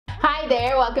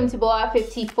there, welcome to Boa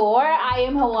 54. I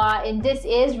am Hawa and this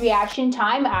is Reaction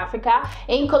Time Africa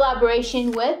in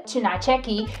collaboration with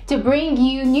Tunacheki to bring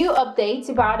you new updates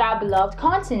about our beloved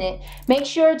continent. Make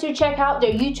sure to check out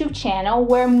their YouTube channel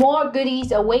where more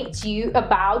goodies await you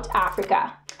about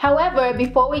Africa. However,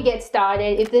 before we get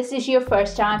started, if this is your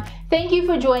first time, thank you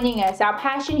for joining us. Our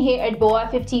passion here at Boa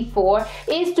 54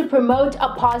 is to promote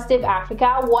a positive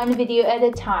Africa, one video at a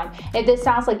time. If this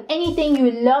sounds like anything you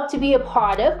would love to be a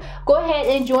part of, go ahead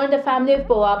and join the family of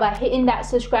Boa by hitting that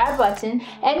subscribe button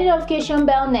and the notification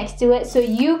bell next to it so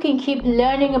you can keep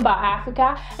learning about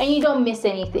Africa and you don't miss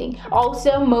anything.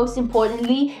 Also, most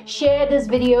importantly, share this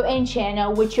video and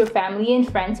channel with your family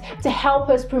and friends to help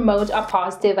us promote a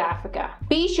positive Africa.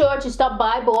 Be sure to stop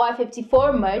by Boa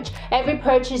 54 merch. Every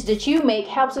purchase that you make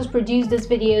helps us produce these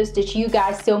videos that you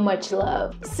guys so much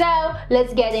love. So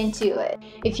let's get into it.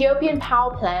 Ethiopian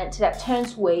power plant that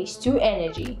turns waste to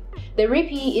energy. The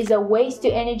RIPI is a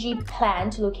waste-to-energy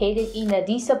plant located in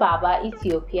Addis Ababa,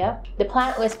 Ethiopia. The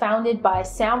plant was founded by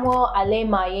Samuel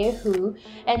Alemayehu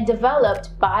and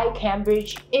developed by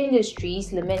Cambridge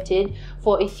Industries Limited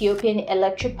for Ethiopian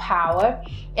Electric Power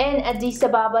and Addis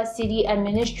Ababa City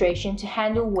Administration to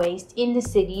handle waste in the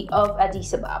city of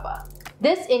Addis Ababa.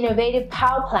 This innovative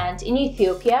power plant in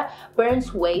Ethiopia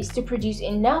burns waste to produce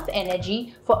enough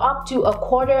energy for up to a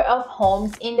quarter of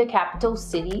homes in the capital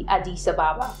city, Addis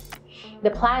Ababa.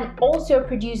 The plant also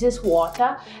produces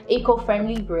water,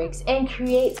 eco-friendly bricks, and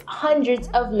creates hundreds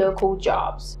of local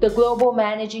jobs. The global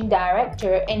managing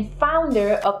director and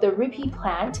founder of the RIPI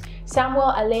plant,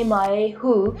 Samuel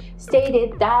Alemayehu,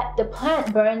 stated that the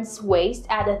plant burns waste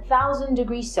at 1,000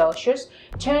 degrees Celsius,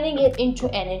 turning it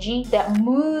into energy that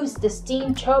moves the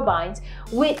steam turbines,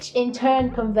 which in turn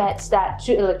converts that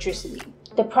to electricity.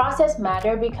 The processed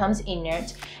matter becomes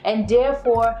inert and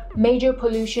therefore major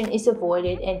pollution is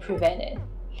avoided and prevented.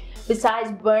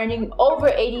 Besides burning over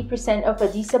 80% of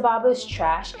Addis Ababa's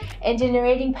trash and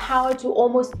generating power to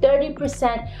almost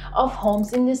 30% of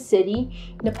homes in the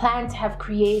city, the plants have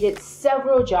created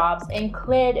several jobs and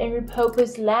cleared and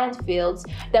repurposed landfills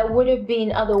that would have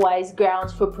been otherwise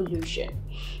grounds for pollution.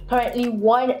 Currently,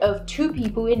 1 of 2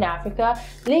 people in Africa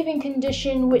live in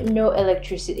condition with no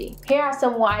electricity. Here are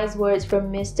some wise words from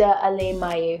Mr.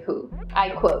 Alemayehu.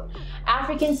 I quote,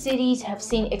 "African cities have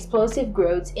seen explosive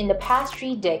growth in the past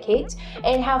 3 decades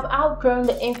and have outgrown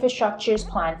the infrastructures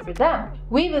planned for them.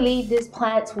 We believe these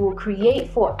plants will create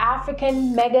for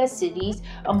African mega cities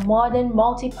a modern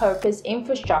multi-purpose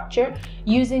infrastructure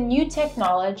using new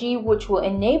technology which will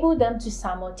enable them to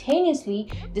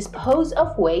simultaneously dispose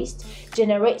of waste,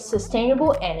 generate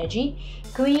sustainable energy,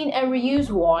 clean and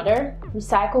reuse water,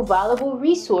 recycle valuable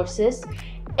resources,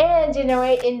 and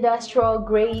generate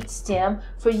industrial-grade STEM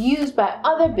for use by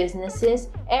other businesses,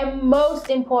 and most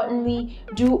importantly,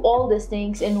 do all these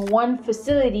things in one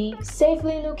facility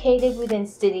safely located within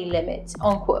city limits,"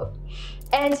 unquote.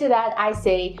 And to that I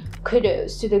say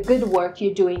kudos to the good work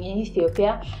you're doing in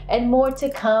Ethiopia and more to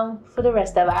come for the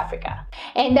rest of Africa.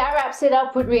 And that wraps it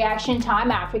up with Reaction Time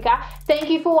Africa. Thank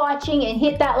you for watching and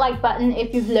hit that like button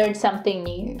if you've learned something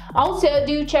new. Also,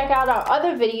 do check out our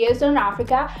other videos on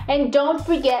Africa and don't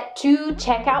forget to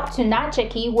check out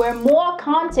Tunacheki where more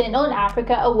content on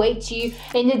Africa awaits you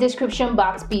in the description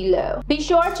box below. Be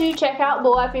sure to check out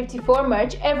Boa 54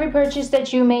 merch. Every purchase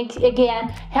that you make again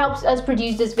helps us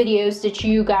produce these videos that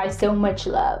you guys so much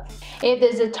love. If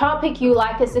there's a topic you'd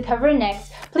like us to cover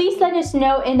next, please let us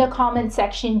know in the comment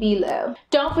section below.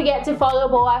 Don't forget to follow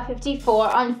Boa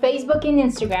 54 on Facebook and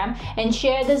Instagram and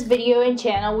share this video and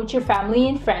channel with your family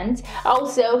and friends.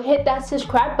 Also, hit that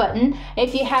subscribe button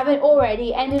if you haven't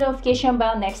already and the notification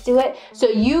bell next to it so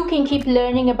you can keep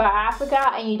learning about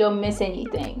Africa and you don't miss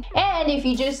anything. And if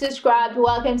you just subscribed,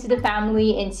 welcome to the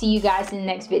family and see you guys in the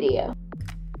next video.